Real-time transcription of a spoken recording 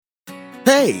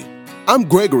Hey, I'm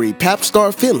Gregory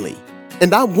Papstar Finley,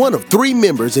 and I'm one of 3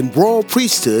 members in Royal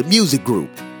Priesthood Music Group.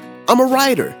 I'm a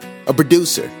writer, a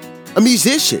producer, a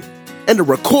musician, and a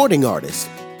recording artist.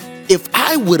 If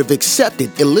I would have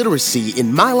accepted illiteracy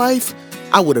in my life,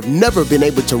 I would have never been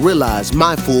able to realize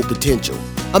my full potential.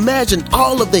 Imagine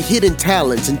all of the hidden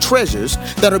talents and treasures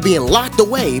that are being locked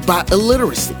away by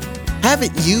illiteracy.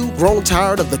 Haven't you grown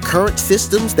tired of the current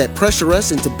systems that pressure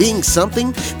us into being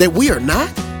something that we are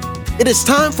not? It is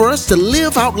time for us to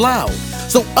live out loud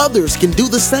so others can do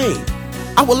the same.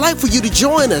 I would like for you to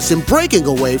join us in breaking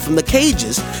away from the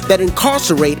cages that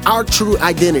incarcerate our true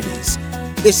identities.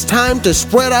 It's time to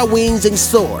spread our wings and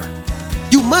soar.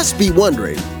 You must be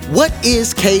wondering, what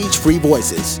is Cage Free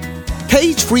Voices?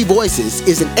 Cage Free Voices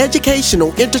is an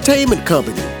educational entertainment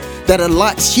company that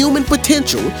unlocks human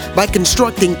potential by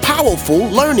constructing powerful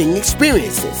learning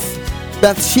experiences.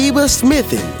 Bathsheba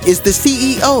Smithen is the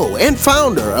CEO and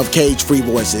founder of Cage Free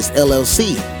Voices,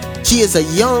 LLC. She is a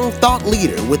young thought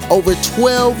leader with over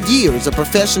 12 years of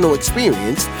professional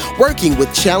experience working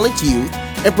with challenged youth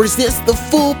and presents the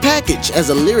full package as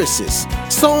a lyricist,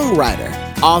 songwriter,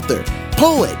 author,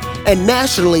 poet, and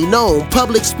nationally known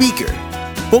public speaker.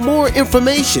 For more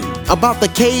information about the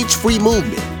Cage Free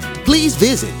movement, please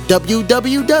visit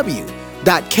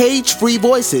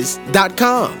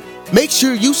www.cagefreevoices.com. Make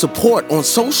sure you support on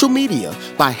social media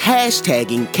by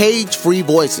hashtagging Cage Free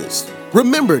Voices.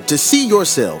 Remember to see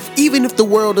yourself even if the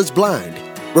world is blind.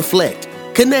 Reflect,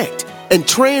 connect, and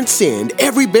transcend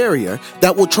every barrier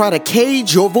that will try to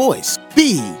cage your voice.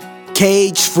 Be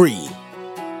cage free.